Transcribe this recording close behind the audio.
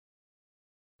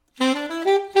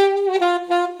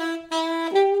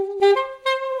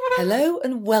Hello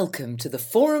and welcome to the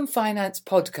Forum Finance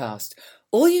podcast.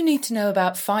 All you need to know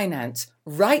about finance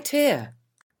right here.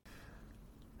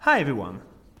 Hi everyone,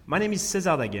 my name is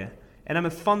César Daguet and I'm a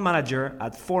fund manager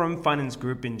at Forum Finance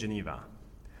Group in Geneva.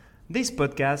 This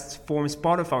podcast forms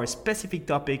part of our specific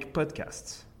topic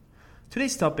podcasts.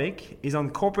 Today's topic is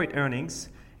on corporate earnings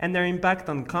and their impact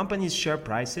on companies' share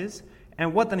prices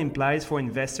and what that implies for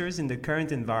investors in the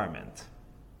current environment.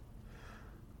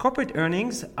 Corporate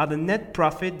earnings are the net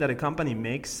profit that a company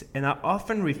makes and are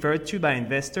often referred to by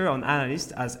investors and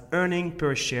analysts as earnings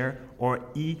per share or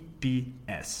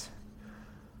EPS.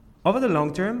 Over the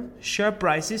long term, share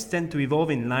prices tend to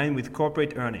evolve in line with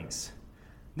corporate earnings.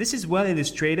 This is well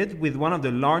illustrated with one of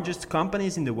the largest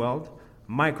companies in the world,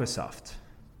 Microsoft.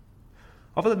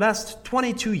 Over the last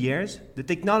 22 years, the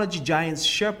technology giant's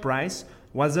share price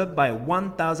was up by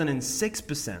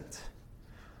 1,006%.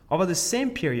 Over the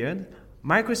same period,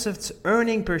 Microsoft's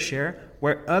earnings per share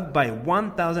were up by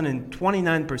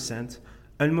 1,029%,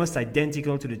 almost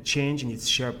identical to the change in its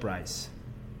share price.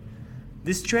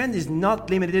 This trend is not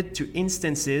limited to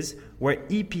instances where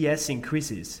EPS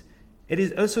increases. It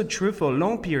is also true for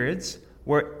long periods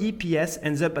where EPS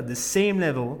ends up at the same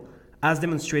level as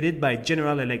demonstrated by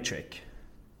General Electric.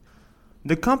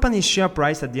 The company's share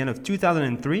price at the end of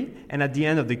 2003 and at the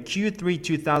end of the Q3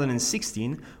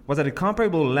 2016 was at a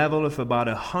comparable level of about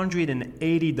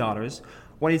 $180,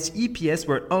 while its EPS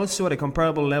were also at a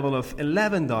comparable level of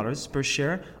 $11 per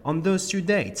share on those two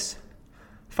dates.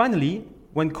 Finally,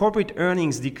 when corporate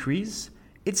earnings decrease,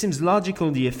 it seems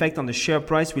logical the effect on the share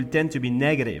price will tend to be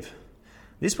negative.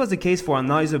 This was the case for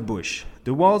Anheuser-Busch,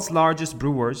 the world's largest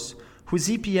brewers, whose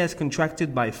EPS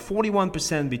contracted by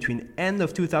 41% between end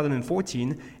of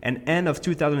 2014 and end of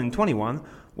 2021,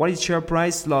 while its share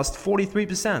price lost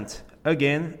 43%.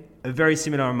 Again, a very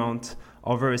similar amount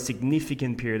over a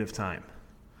significant period of time.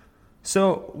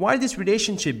 So, while this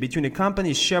relationship between a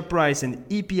company's share price and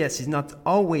EPS is not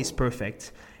always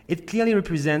perfect, it clearly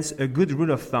represents a good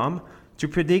rule of thumb to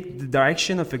predict the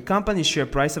direction of a company's share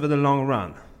price over the long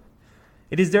run.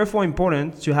 It is therefore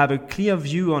important to have a clear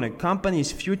view on a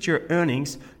company's future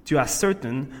earnings to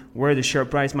ascertain where the share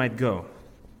price might go.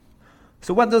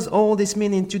 So what does all this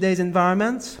mean in today's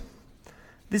environment?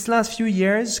 These last few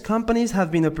years, companies have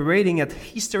been operating at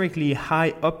historically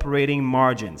high operating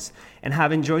margins and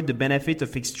have enjoyed the benefit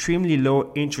of extremely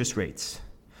low interest rates.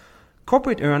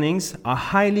 Corporate earnings are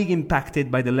highly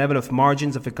impacted by the level of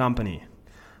margins of a company.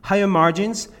 Higher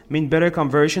margins mean better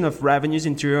conversion of revenues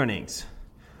into earnings.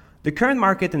 The current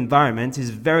market environment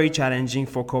is very challenging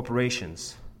for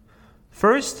corporations.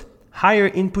 First, higher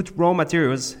input raw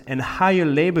materials and higher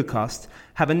labor costs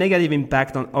have a negative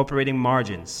impact on operating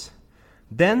margins.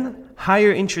 Then,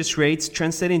 higher interest rates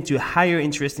translate into higher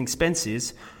interest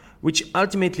expenses, which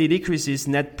ultimately decreases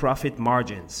net profit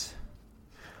margins.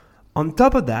 On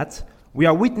top of that, we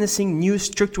are witnessing new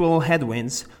structural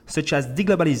headwinds such as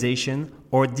deglobalization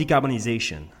or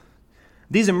decarbonization.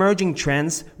 These emerging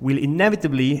trends will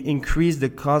inevitably increase the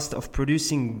cost of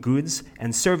producing goods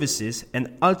and services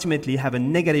and ultimately have a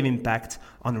negative impact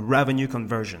on revenue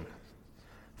conversion.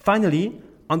 Finally,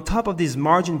 on top of these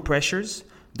margin pressures,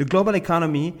 the global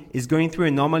economy is going through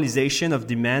a normalization of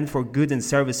demand for goods and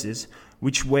services,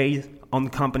 which weighs on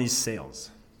companies'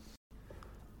 sales.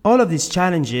 All of these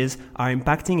challenges are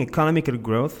impacting economic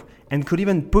growth and could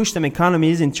even push some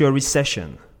economies into a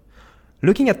recession.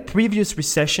 Looking at previous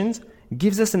recessions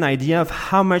gives us an idea of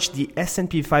how much the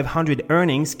S&P 500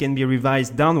 earnings can be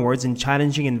revised downwards in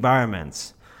challenging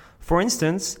environments. For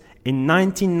instance, in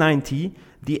 1990,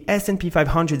 the S&P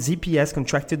 500's EPS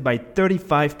contracted by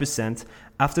 35%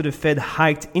 after the Fed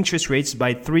hiked interest rates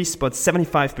by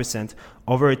 3.75%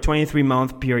 over a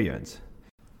 23-month period.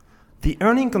 The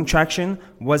earning contraction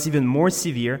was even more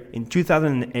severe in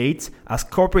 2008 as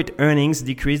corporate earnings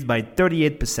decreased by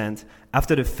 38%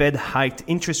 after the Fed hiked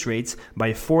interest rates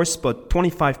by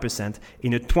 4.25%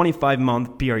 in a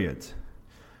 25-month period.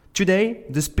 Today,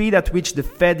 the speed at which the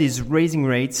Fed is raising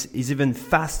rates is even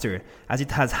faster as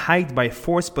it has hiked by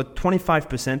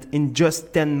 4.25% in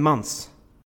just 10 months.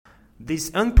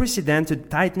 This unprecedented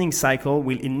tightening cycle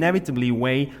will inevitably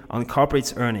weigh on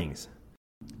corporates' earnings.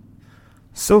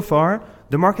 So far,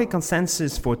 the market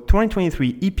consensus for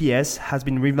 2023 EPS has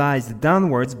been revised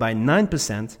downwards by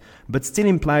 9%, but still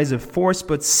implies a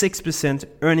 4.6%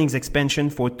 earnings expansion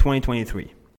for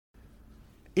 2023.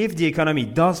 If the economy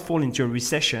does fall into a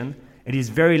recession, it is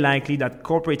very likely that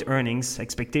corporate earnings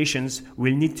expectations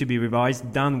will need to be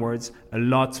revised downwards a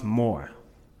lot more.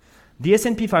 The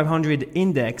S&P 500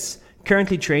 index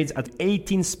currently trades at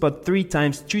 18.3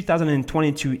 times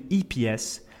 2022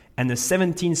 EPS and a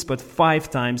 17.5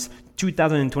 times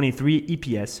 2023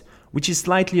 EPS, which is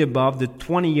slightly above the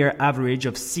 20-year average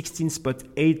of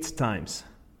 16.8 times.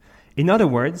 In other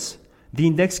words, the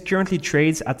index currently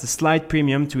trades at a slight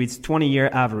premium to its 20-year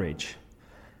average.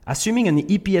 Assuming an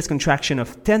EPS contraction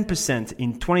of 10%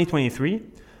 in 2023,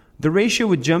 the ratio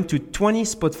would jump to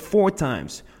 20.4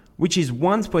 times, which is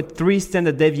 1.3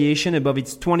 standard deviation above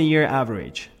its 20-year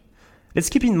average. Let's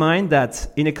keep in mind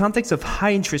that in a context of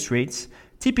high interest rates,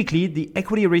 typically the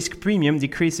equity risk premium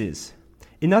decreases.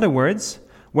 In other words,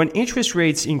 when interest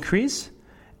rates increase,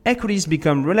 equities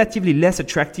become relatively less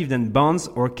attractive than bonds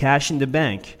or cash in the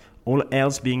bank, all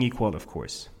else being equal, of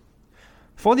course.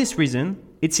 For this reason,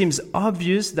 it seems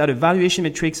obvious that a valuation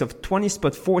matrix of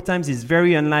 20.4 times is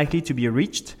very unlikely to be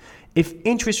reached if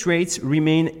interest rates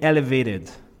remain elevated.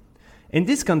 In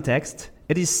this context,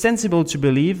 it is sensible to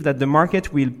believe that the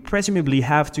market will presumably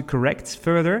have to correct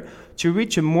further to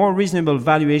reach a more reasonable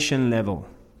valuation level.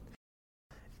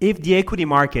 If the equity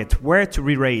market were to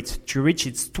re-rate to reach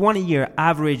its 20-year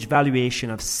average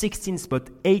valuation of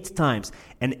 16.8 times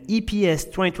and EPS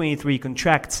 2023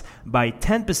 contracts by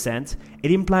 10%,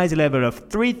 it implies a level of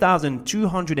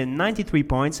 3,293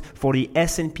 points for the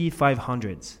S&P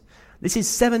 500. This is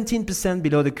 17%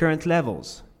 below the current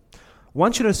levels.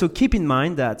 One should also keep in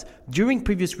mind that during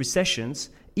previous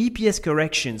recessions, EPS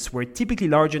corrections were typically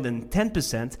larger than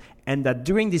 10%, and that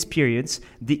during these periods,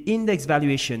 the index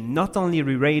valuation not only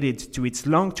re-rated to its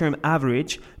long-term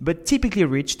average, but typically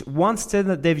reached one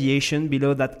standard deviation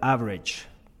below that average.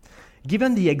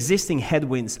 Given the existing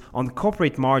headwinds on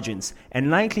corporate margins and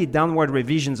likely downward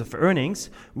revisions of earnings,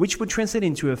 which would translate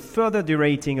into a further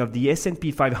derating of the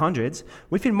S&P 500,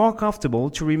 we feel more comfortable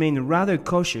to remain rather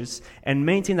cautious and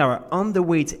maintain our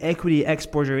underweight equity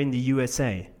exposure in the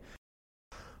USA.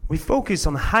 We focus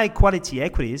on high-quality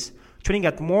equities, trading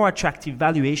at more attractive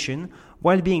valuation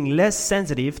while being less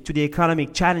sensitive to the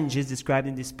economic challenges described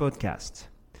in this podcast.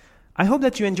 I hope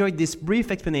that you enjoyed this brief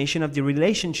explanation of the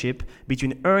relationship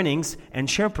between earnings and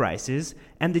share prices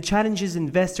and the challenges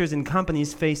investors and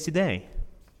companies face today.